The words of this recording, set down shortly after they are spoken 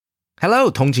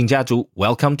Hello， 通勤家族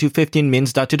 ，Welcome to 15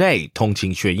 Minutes Today， 通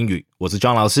勤学英语，我是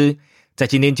庄老师。在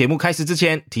今天节目开始之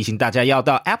前，提醒大家要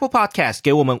到 Apple Podcast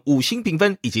给我们5星评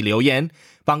分以及留言，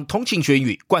帮通勤学英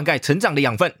语灌溉成长的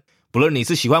养分。不论你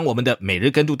是喜欢我们的每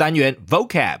日跟读单元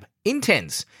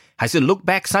Vocab、Intense， 还是 Look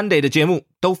Back Sunday 的节目，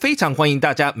都非常欢迎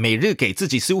大家每日给自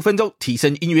己15分钟提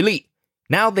升英语力。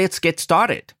Now let's get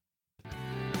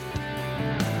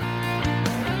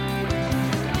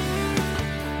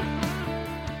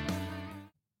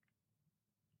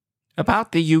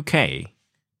started.About the UK,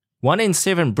 1 in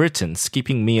 7 Britons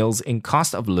skipping meals in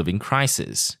cost of living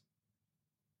crisis.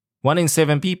 1 in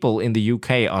 7 people in the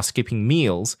UK are skipping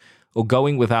meals or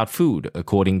going without food,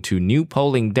 according to new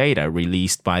polling data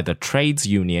released by the Trades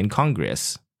Union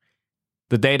Congress.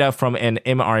 The data from an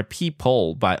MRP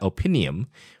poll by Opinium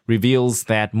reveals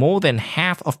that more than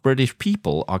half of British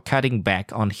people are cutting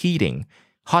back on heating,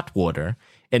 hot water,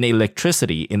 and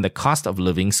electricity in the cost of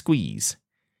living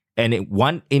squeeze.And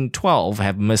 1 in 12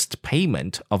 have missed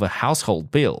payment of a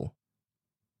household bill.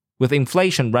 With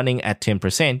inflation running at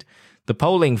 10%, the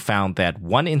polling found that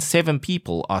 1 in 7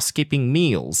 people are skipping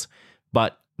meals,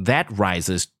 but that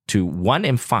rises to 1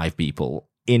 in 5 people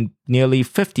in nearly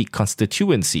 50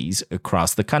 constituencies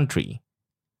across the country.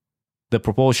 The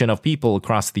proportion of people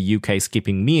across the UK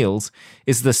skipping meals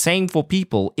is the same for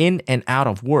people in and out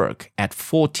of work at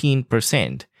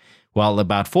 14%.While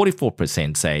about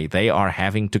 44% say they are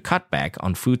having to cut back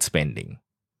on food spending.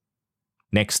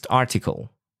 Next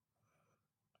article.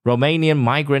 Romanian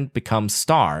migrant becomes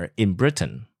star in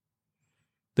Britain.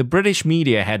 The British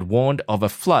media had warned of a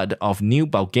flood of new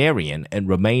Bulgarian and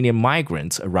Romanian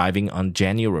migrants arriving on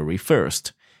January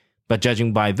 1st, but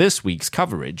judging by this week's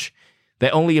coverage, they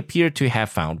only appear to have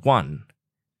found one.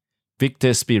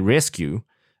 Victor Spirescu,A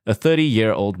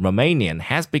 30-year-old Romanian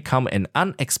has become an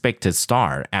unexpected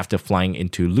star after flying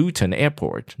into Luton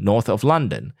Airport, north of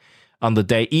London, on the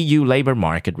day EU labor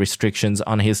market restrictions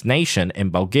on his nation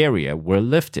and Bulgaria were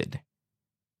lifted.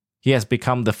 He has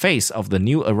become the face of the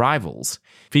new arrivals,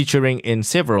 featuring in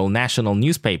several national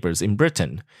newspapers in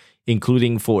Britain,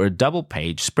 including for a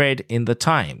double-page spread in The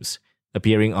Times,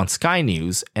 appearing on Sky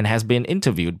News, and has been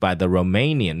interviewed by the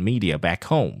Romanian media back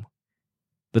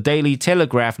home.The Daily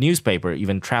Telegraph newspaper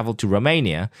even traveled to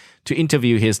Romania to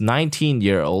interview his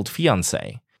 19-year-old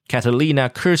fiancée, Catalina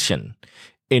Kirchen,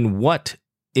 in what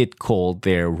it called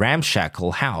their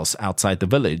ramshackle house outside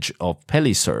the village of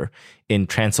Pelisur in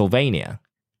Transylvania.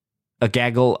 A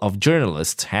gaggle of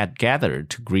journalists had gathered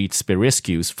to greet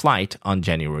Spirescu's flight on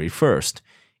January 1st,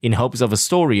 in hopes of a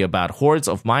story about hordes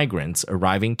of migrants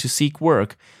arriving to seek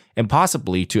work and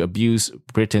possibly to abuse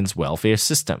Britain's welfare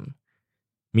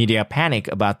system.Media panic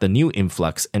about the new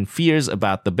influx and fears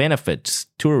about the benefits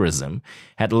tourism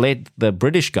had led the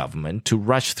British government to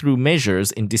rush through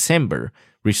measures in December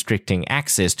restricting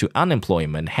access to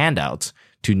unemployment handouts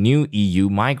to new EU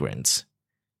migrants.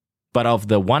 But of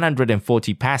the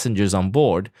 140 passengers on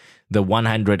board, the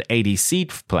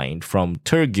 180-seat plane from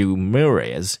Târgu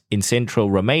Mureș in central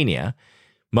Romania,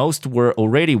 most were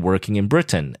already working in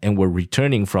Britain and were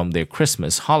returning from their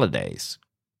Christmas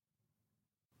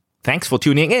holidays.Thanks for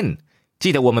tuning in.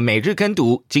 记得我们每日跟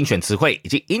读、精选词汇以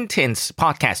及 Intense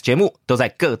Podcast 节目都在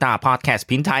各大 Podcast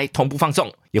平台同步放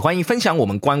送，也欢迎分享我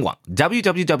们官网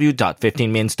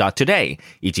www.15minutes.today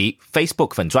以及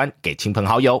Facebook 粉专给亲朋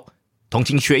好友。通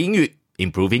勤学英语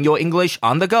Improving your English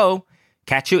on the go.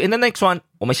 Catch you in the next one.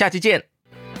 我们下期见。